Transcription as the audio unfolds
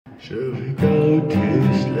So we go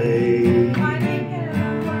to sleep.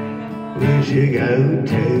 We should go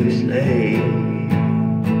to sleep.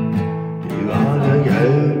 You wanna go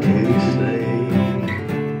to sleep.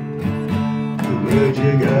 Would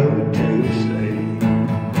you go to sleep?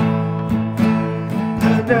 I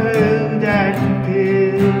know that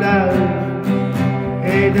pillow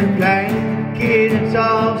and the blanket's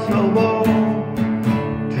all so warm.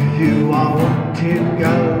 Do you want to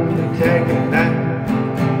go and take a nap?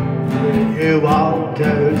 You want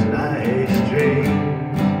those nice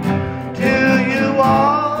dreams? Do you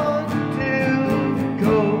want to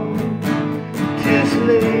go to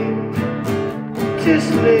sleep? To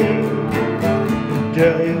sleep? Do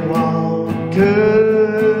you want to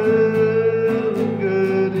go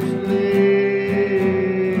to sleep?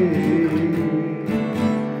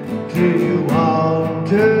 Do you want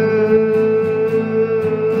to?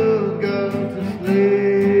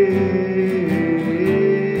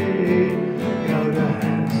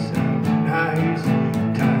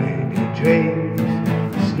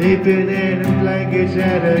 Sleeping in the blankets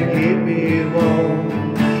that'll keep me warm.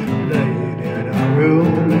 Laying in a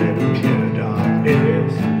room in pure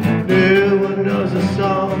darkness. No one knows a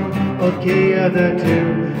song or care the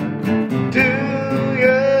tune. Do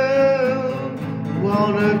you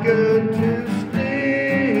wanna go to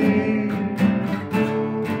sleep?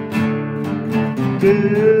 Do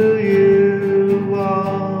you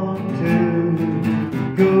want to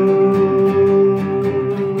go?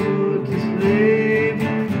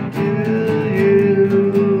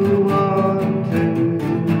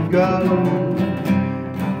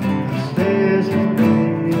 Upstairs with me.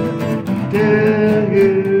 Do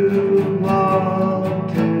you want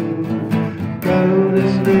to go to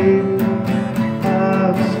sleep?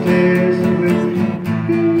 Upstairs with me.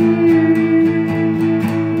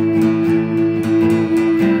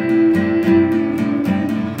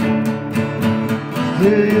 Do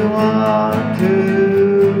you want to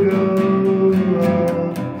go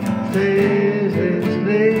upstairs and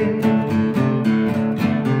sleep?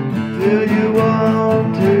 Do you want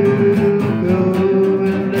to go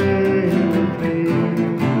and lay with me?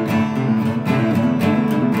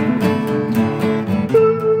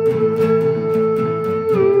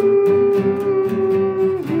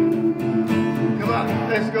 Come on,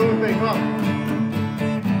 let's go with me, come on.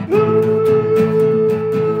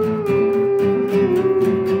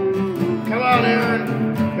 Come on, Aaron.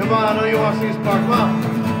 Come on, I know you want to see this part, come on.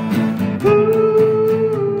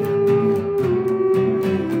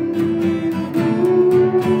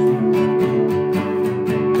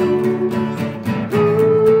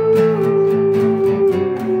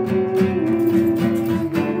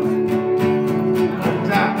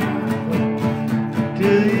 Do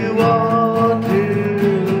you want to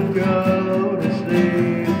go to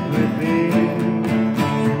sleep with me?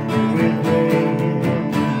 With me?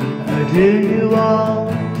 Do you want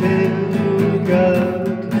to go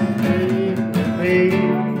to sleep with me?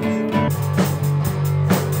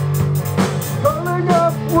 Calling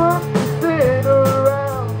up work to sit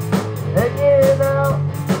around, hanging out,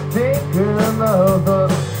 thinking of the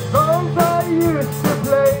songs I used to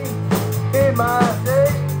play in my day.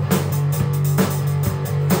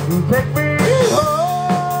 Take me home.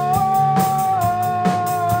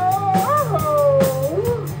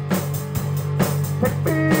 Take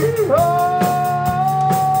me home.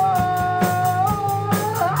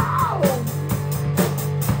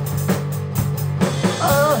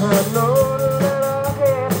 I know that I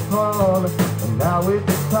had fun, and now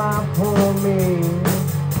it's time for me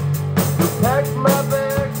to pack my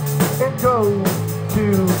bags and go to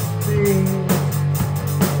sea.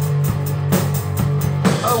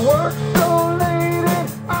 I work so late and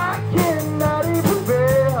I cannot even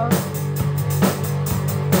bear.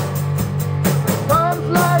 Times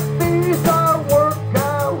like these I work, I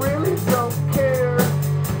really don't care.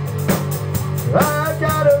 I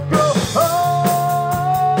gotta go home.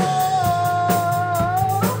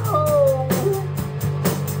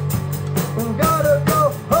 Gotta go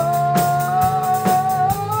home.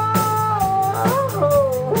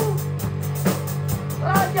 I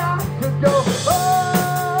got to go home.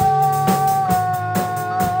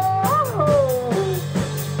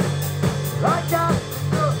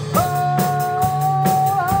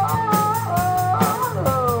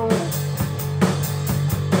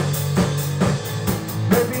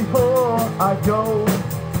 I go,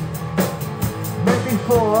 maybe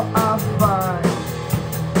before I find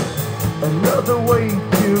another way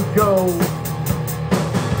to go.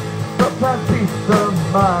 Sometimes peace of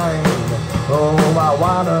mind. Oh, I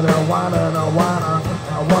wanna, and I wanna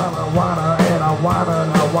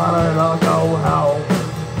to go home.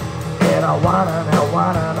 And I wanna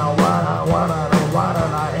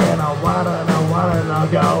wanna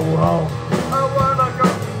go home. I wanna go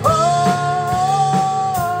home.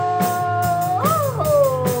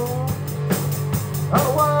 I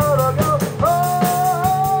wanna go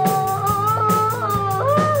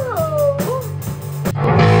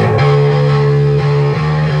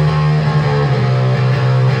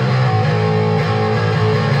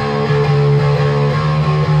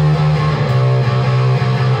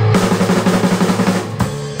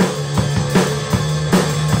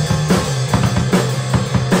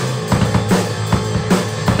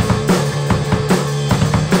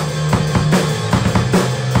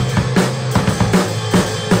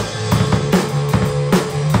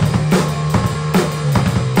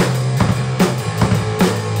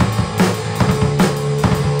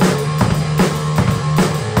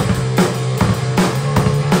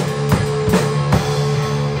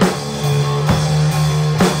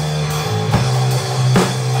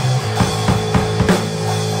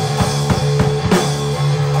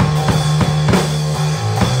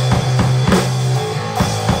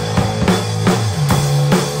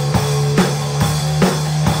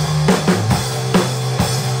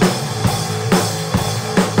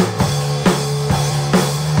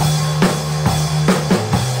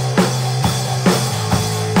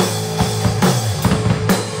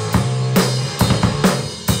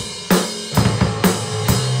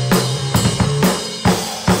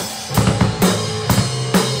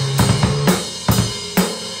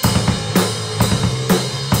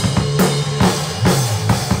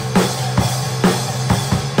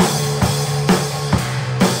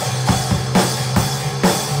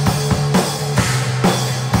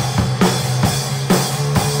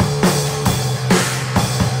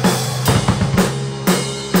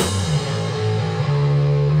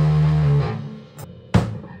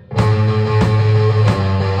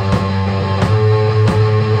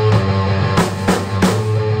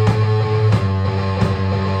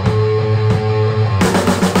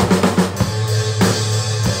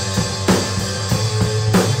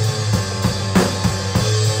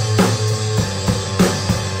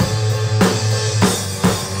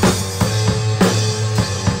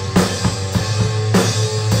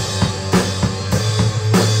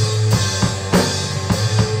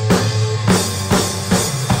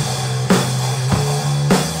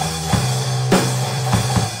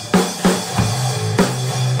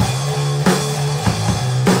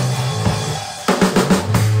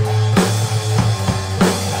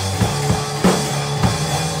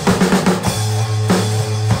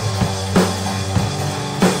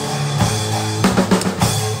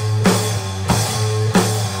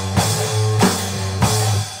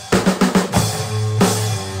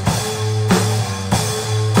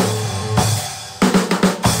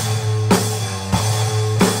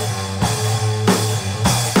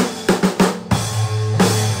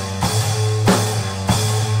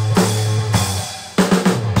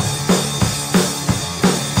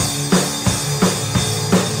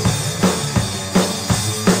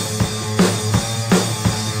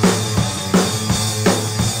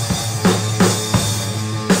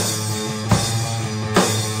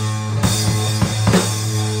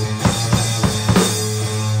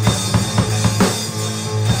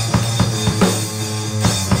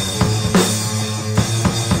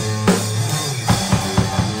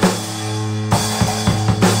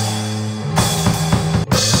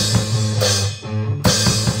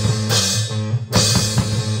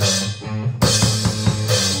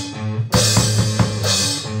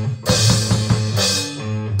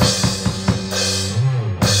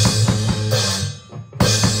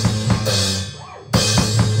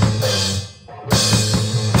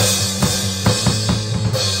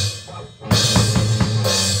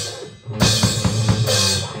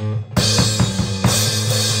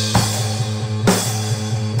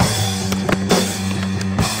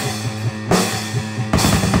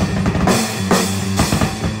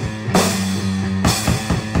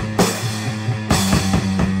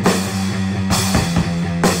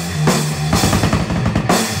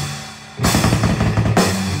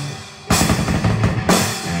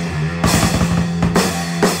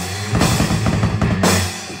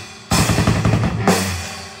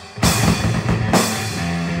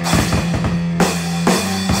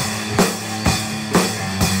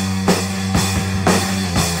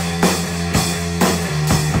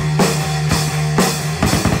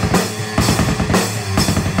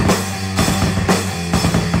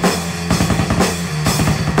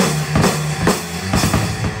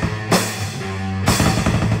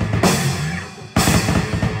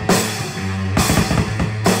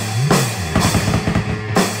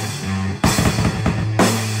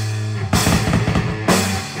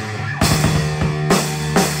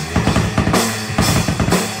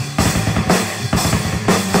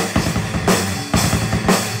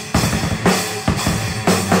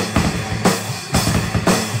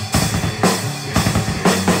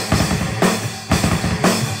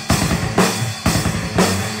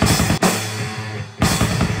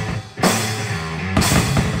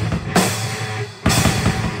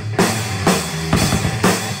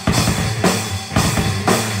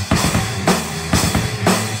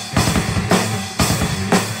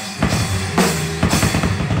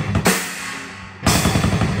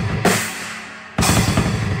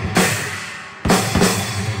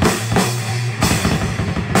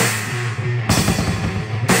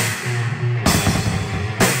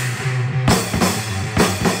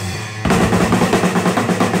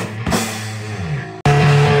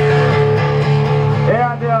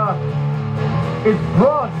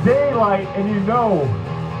right, and you know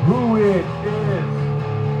who it is.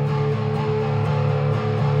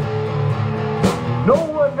 No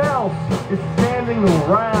one else is standing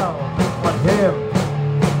around but him.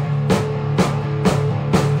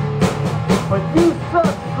 But you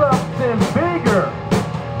suck something bigger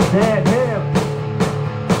than him.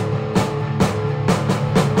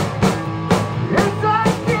 It's a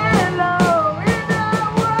killer in the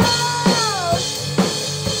world.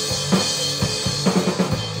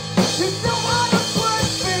 You don't want to put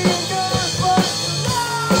fingers, but you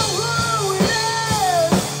know who it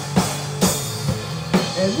is.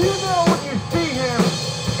 And you know when you see him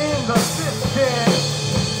in the distance,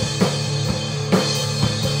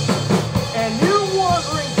 and you're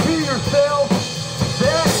wondering to yourself,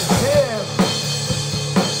 that is him.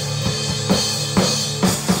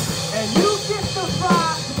 And you get the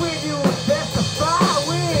vibe when you testify,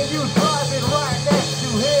 when you driving right next to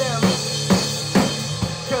him.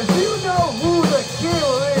 Cause you know who the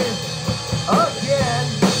killer is again.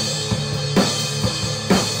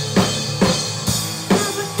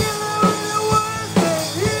 There's a killer in the world that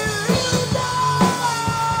you know.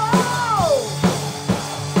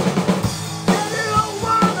 And you don't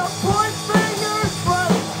wanna point fingers,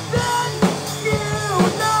 but then you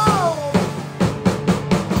know.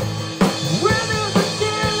 When there's a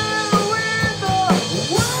killer in the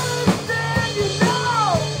world, then you know.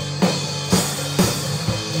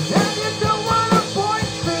 And you don't wanna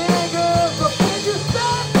point fingers, but when you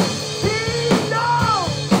said he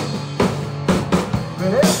knows.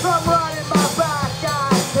 But if I'm running my back, I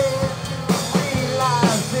can't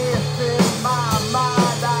realize this in my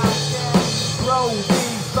mind. I can't throw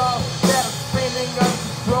these thoughts that are spinning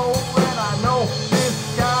uncontrolled, and I know this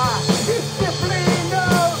guy, he simply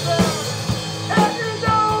knows it. And you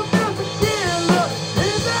know there's a killer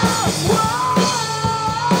in the world.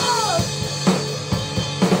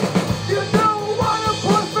 You don't wanna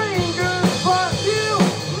point fingers, but you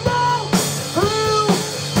know who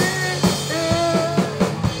it is.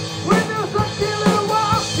 When there's a killer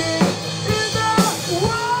walking in the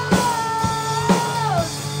world,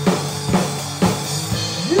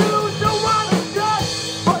 you don't wanna judge,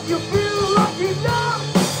 but you feel like you know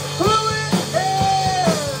who it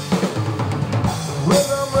is. When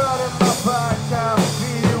I'm running my back, I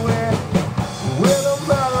feel it. When I'm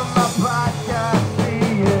running my back, I see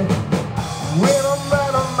it. When I'm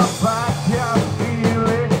running my back, I feel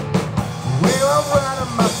it. When I'm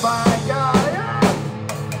running my back, I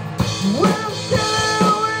when I'm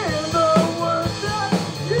still in the words that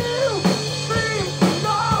you seem to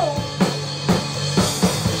know.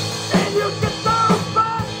 And you get those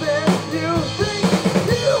vibes that you think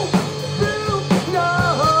you do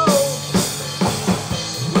know.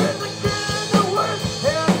 When the kid in the words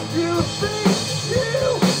that you think you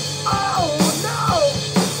all know.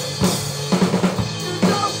 You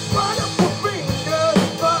don't wanna put fingers,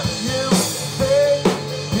 but you think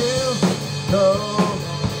you know.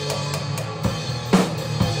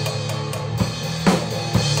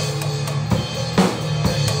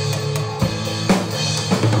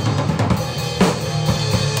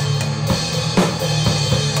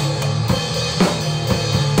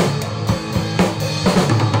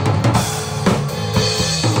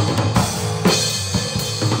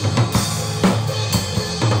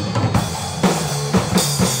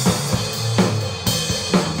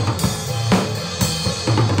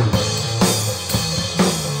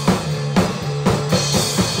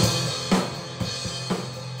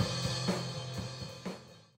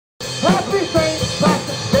 Happy St.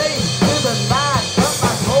 Patrick's Day to the night. Got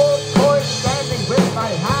my old boy standing with my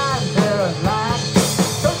hand there line.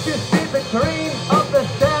 Don't you see the green of the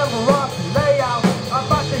shamrock layout? I'm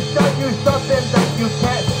about to show you something that you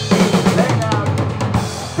can't see laid out.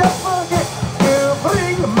 Don't forget to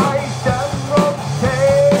bring my shamrock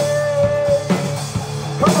cake.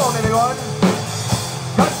 Come on, everyone.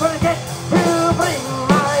 Don't forget to bring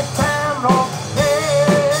my shamrock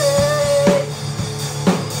cake.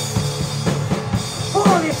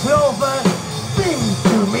 Holy clover, sing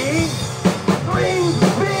to me. Green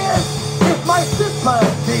beard is my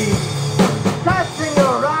sympathy. Dancing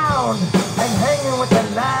around and hanging with the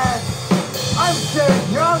lads. I'm still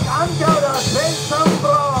young, I'm gonna play some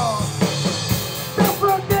ball. Don't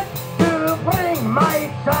forget to bring my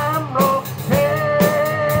shamrock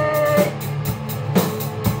cake.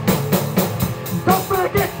 Don't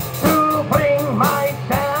forget to bring my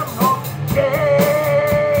shamrock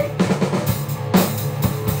cake.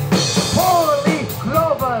 Four-leaf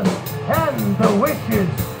clover and the wishes.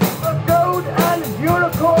 A goat and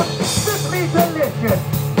unicorn, simply delicious.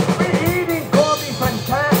 We're eating corned beef and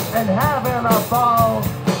cat and having a ball.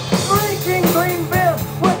 Drinking green beer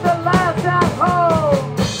with the last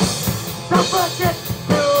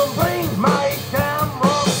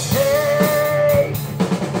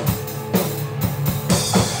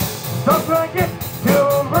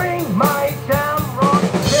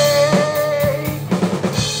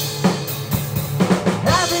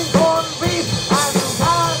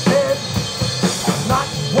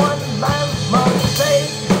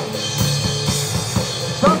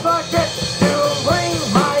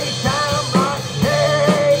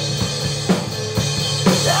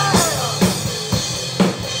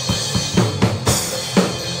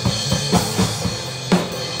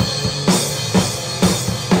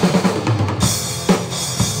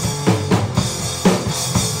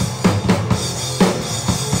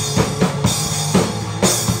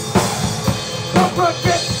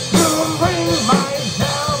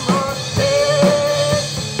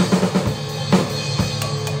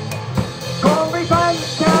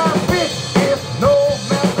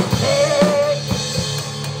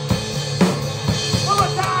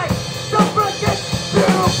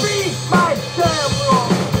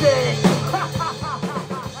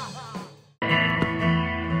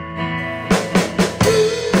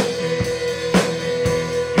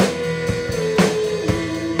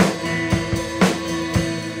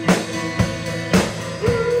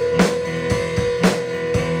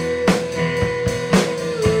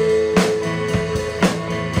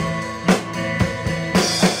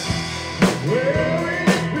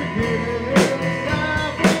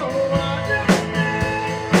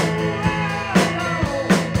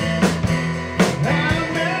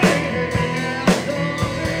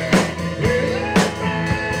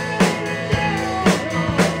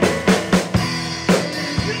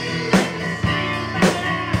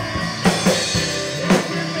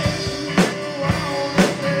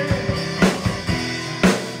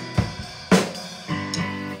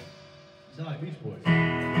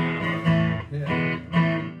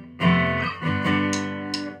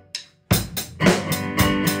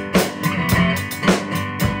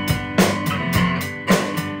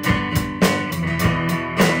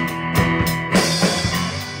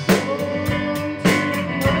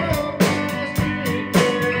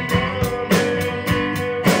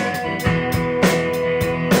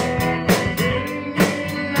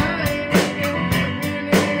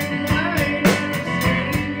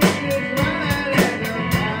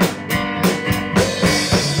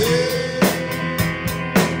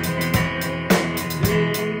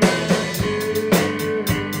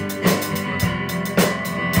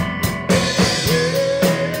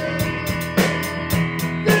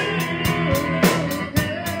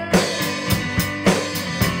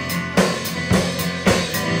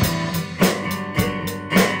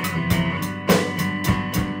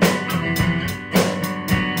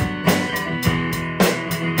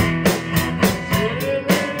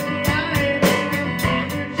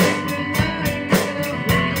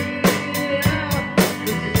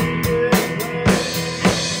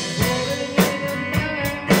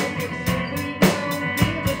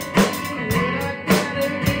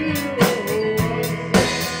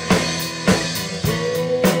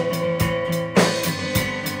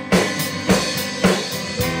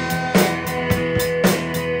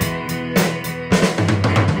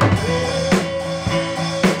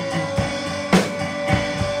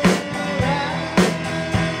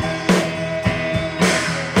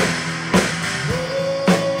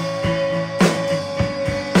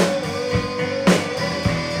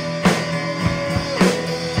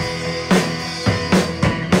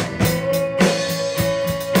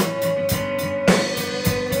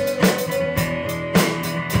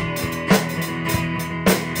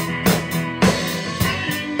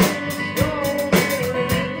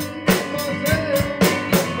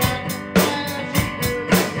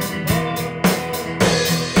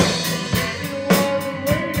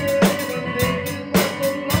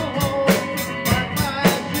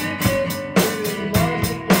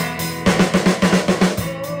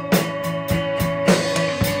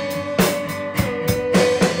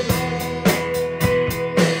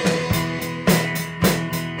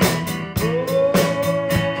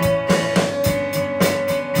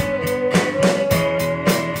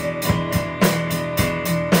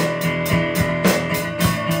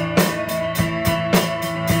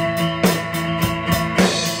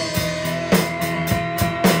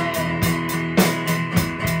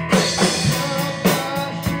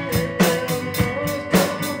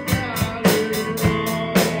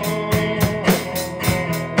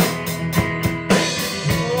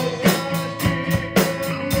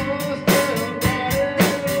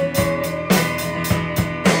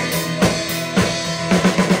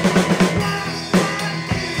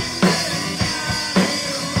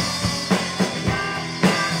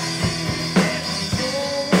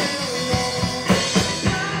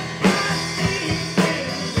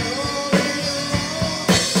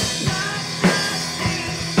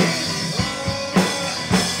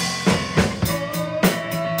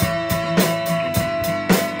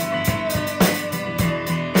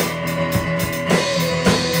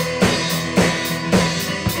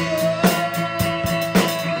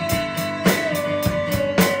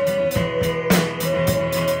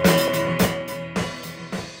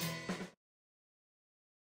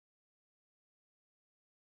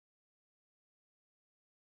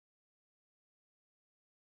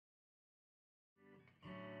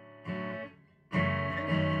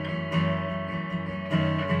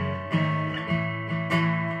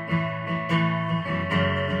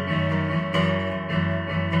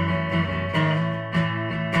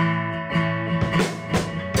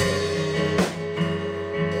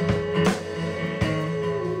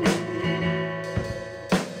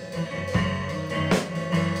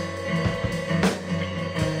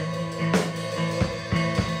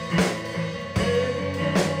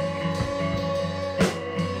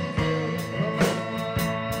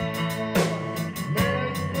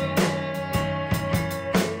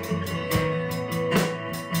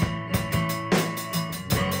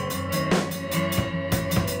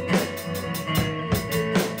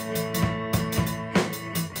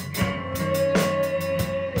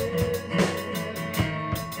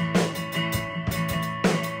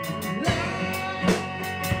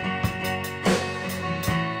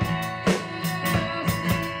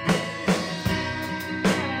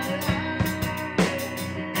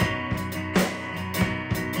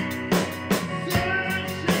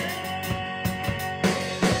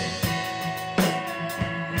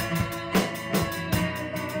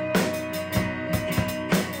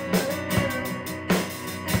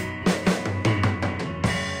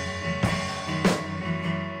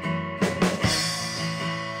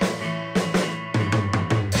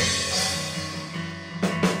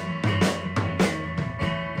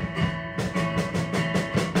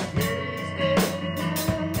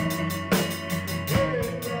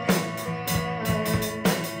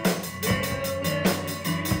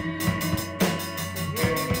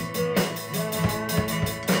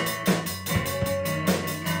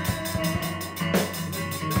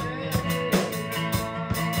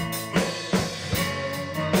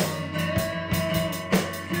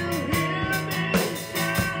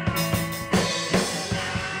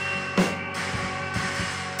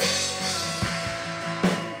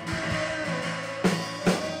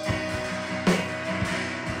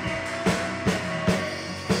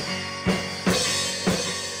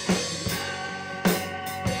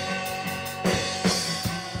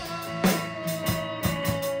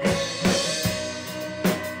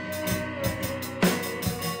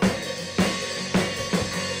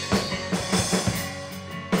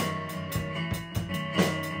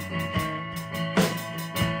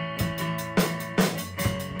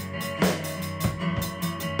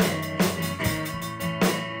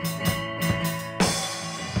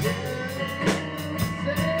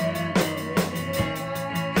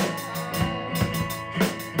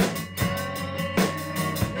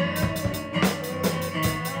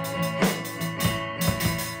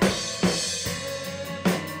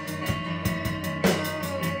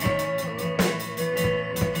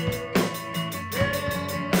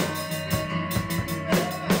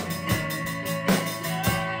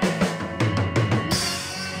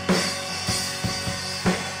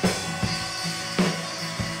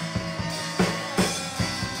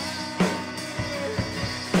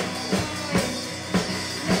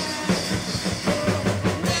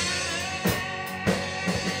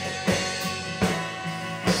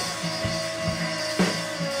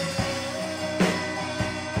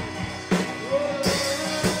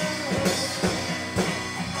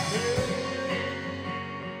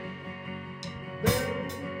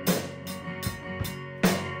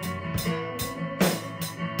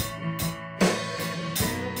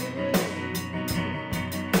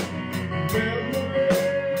Really